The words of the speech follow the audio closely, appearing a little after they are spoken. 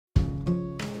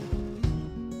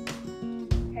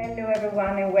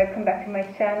everyone and welcome back to my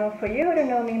channel. For you who don't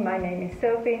know me, my name is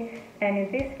Sophie, and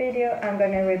in this video I'm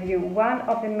going to review one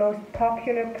of the most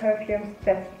popular perfumes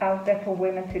that's out there for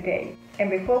women today. And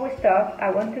before we start, I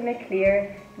want to make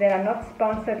clear that I'm not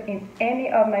sponsored in any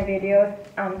of my videos.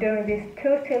 I'm doing this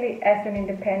totally as an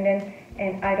independent,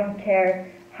 and I don't care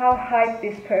how hyped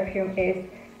this perfume is.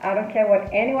 I don't care what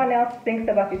anyone else thinks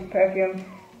about this perfume.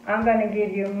 I'm going to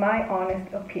give you my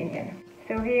honest opinion.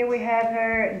 So here we have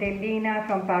her, Delina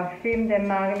from Parfums de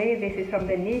Marly. This is from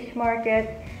the niche market.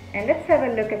 And let's have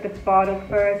a look at the bottle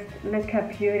first. Look how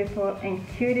beautiful and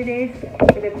cute it is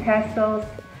with the tassels.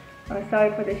 I'm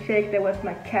sorry for the shake, there was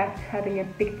my cat having a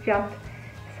big jump.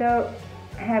 So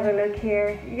have a look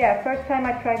here. Yeah, first time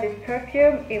I tried this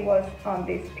perfume, it was on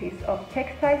this piece of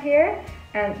textile here.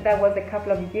 And that was a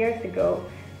couple of years ago.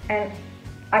 And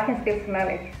I can still smell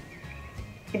it.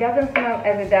 It doesn't smell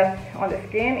as it does on the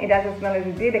skin. It doesn't smell as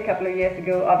it did a couple of years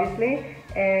ago, obviously,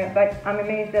 but I'm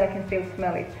amazed that I can still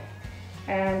smell it.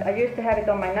 And I used to have it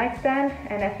on my nightstand,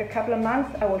 and after a couple of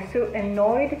months I was so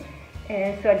annoyed,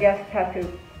 so I just had to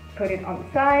put it on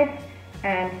the side,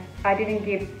 and I didn't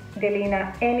give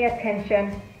Delina any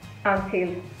attention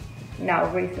until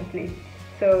now, recently.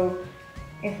 So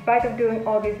in spite of doing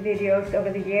all these videos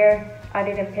over the year, I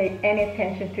didn't pay any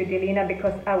attention to Delina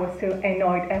because I was so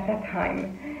annoyed at that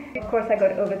time. Of course I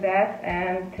got over that,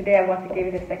 and today I want to give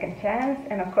it a second chance,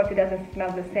 and of course it doesn't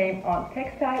smell the same on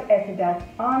textile as it does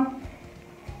on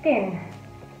skin.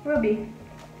 Ruby.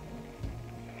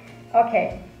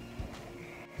 Okay.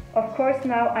 Of course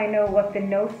now I know what the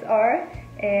notes are,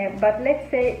 but let's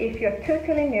say if you're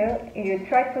totally new and you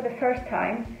try it for the first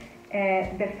time,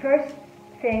 the first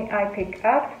thing I pick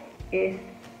up is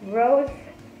rose,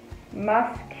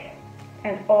 musk,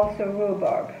 and also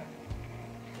rhubarb.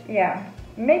 Yeah,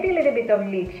 maybe a little bit of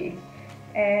lychee,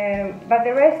 but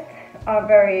the rest are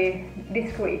very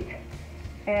discreet.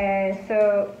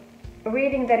 So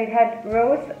reading that it had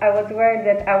rose, I was worried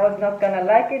that I was not gonna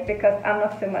like it because I'm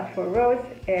not so much for rose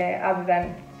other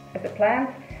than as a plant,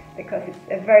 because it's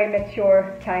a very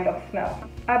mature kind of smell.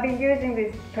 I've been using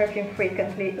this perfume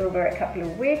frequently over a couple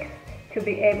of weeks to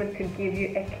be able to give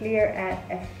you a clear and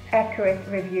as accurate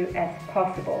review as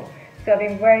possible. So I've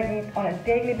been wearing it on a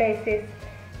daily basis,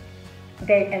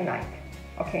 day and night.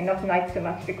 Okay, not night so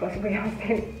much because we are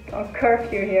still on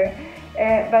curfew here.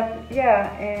 But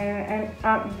yeah, and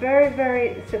I'm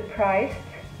very surprised,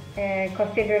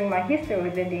 considering my history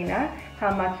with Delina,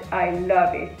 how much I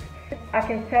love it. I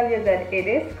can tell you that it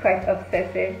is quite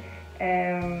obsessive.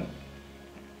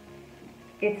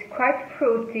 It's quite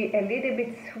fruity, a little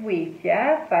bit sweet,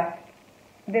 yeah, but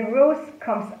the rose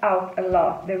comes out a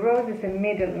lot. The rose is a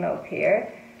middle note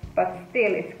here, but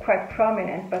still it's quite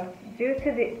prominent. But due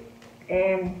to the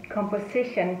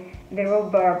composition, the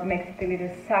rhubarb makes it a little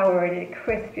sour, a little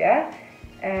crisp, yeah.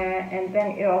 And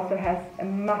then it also has a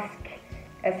musk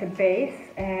as a base.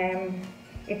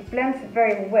 It blends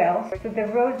very well, so the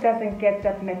rose doesn't get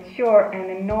that mature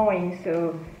and annoying.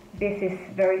 So this is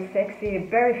very sexy,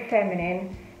 very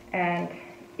feminine, and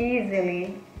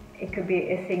easily it could be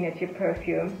a signature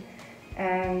perfume.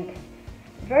 And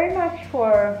very much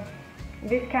for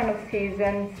this kind of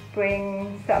season,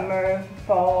 spring, summer,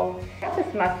 fall, not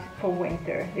as much for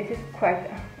winter. This is quite,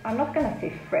 I'm not gonna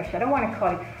say fresh, I don't want to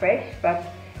call it fresh, but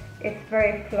it's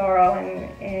very floral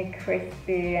and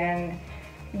crispy and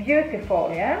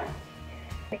beautiful, yeah?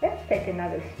 Let's take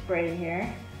another spray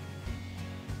here.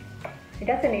 It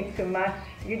doesn't need too much,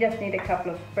 you just need a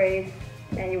couple of sprays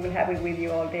and you will have it with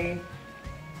you all day,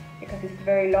 because it's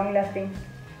very long lasting.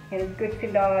 It has good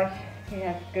silage, it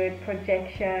has good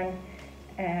projection.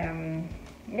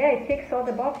 Yeah, it ticks all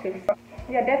the boxes.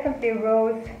 Yeah, definitely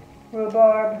rose,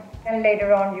 rhubarb, and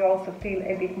later on you also feel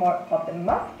a bit more of the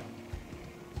musk.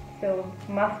 So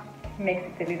musk makes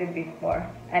it a little bit more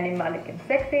animalic and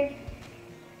sexy.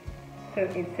 So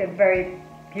it's a very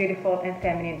beautiful and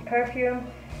feminine perfume.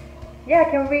 Yeah,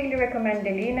 I can really recommend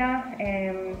Delina.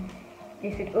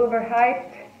 Is it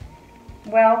overhyped?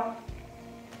 Well,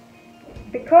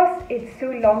 because it's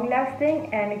so long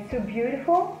lasting and it's so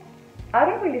beautiful, I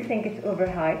don't really think it's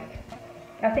overhyped.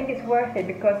 I think it's worth it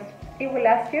because it will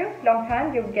last you a long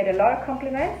time. You'll get a lot of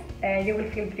compliments and you will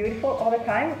feel beautiful all the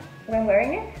time when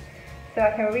wearing it. So I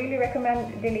can really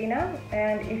recommend Delina.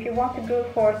 And if you want to go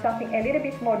for something a little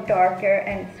bit more darker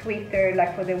and sweeter,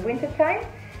 like for the winter time,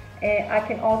 I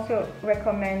can also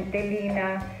recommend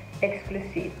Delina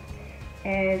Exclusive.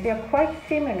 They are quite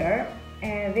similar.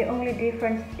 The only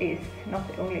difference is, not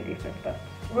the only difference, but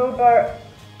rhubarb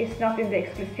is not in the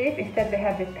Exclusive. Instead they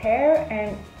have the pear,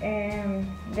 and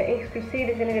the Exclusive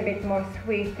is a little bit more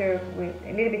sweeter with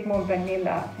a little bit more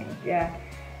vanilla, I think, yeah.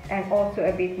 and also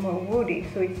a bit more woody.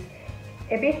 So it's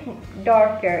a bit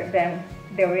darker than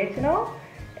the original,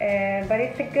 but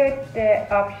it's a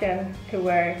good option to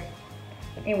wear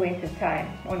in winter time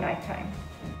or nighttime.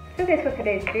 So this was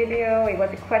today's video. It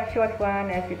was a quite short one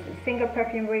as it's a single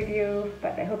perfume review,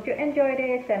 but I hope you enjoyed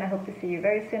it, and I hope to see you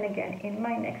very soon again in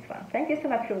my next one. Thank you so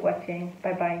much for watching.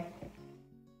 Bye bye.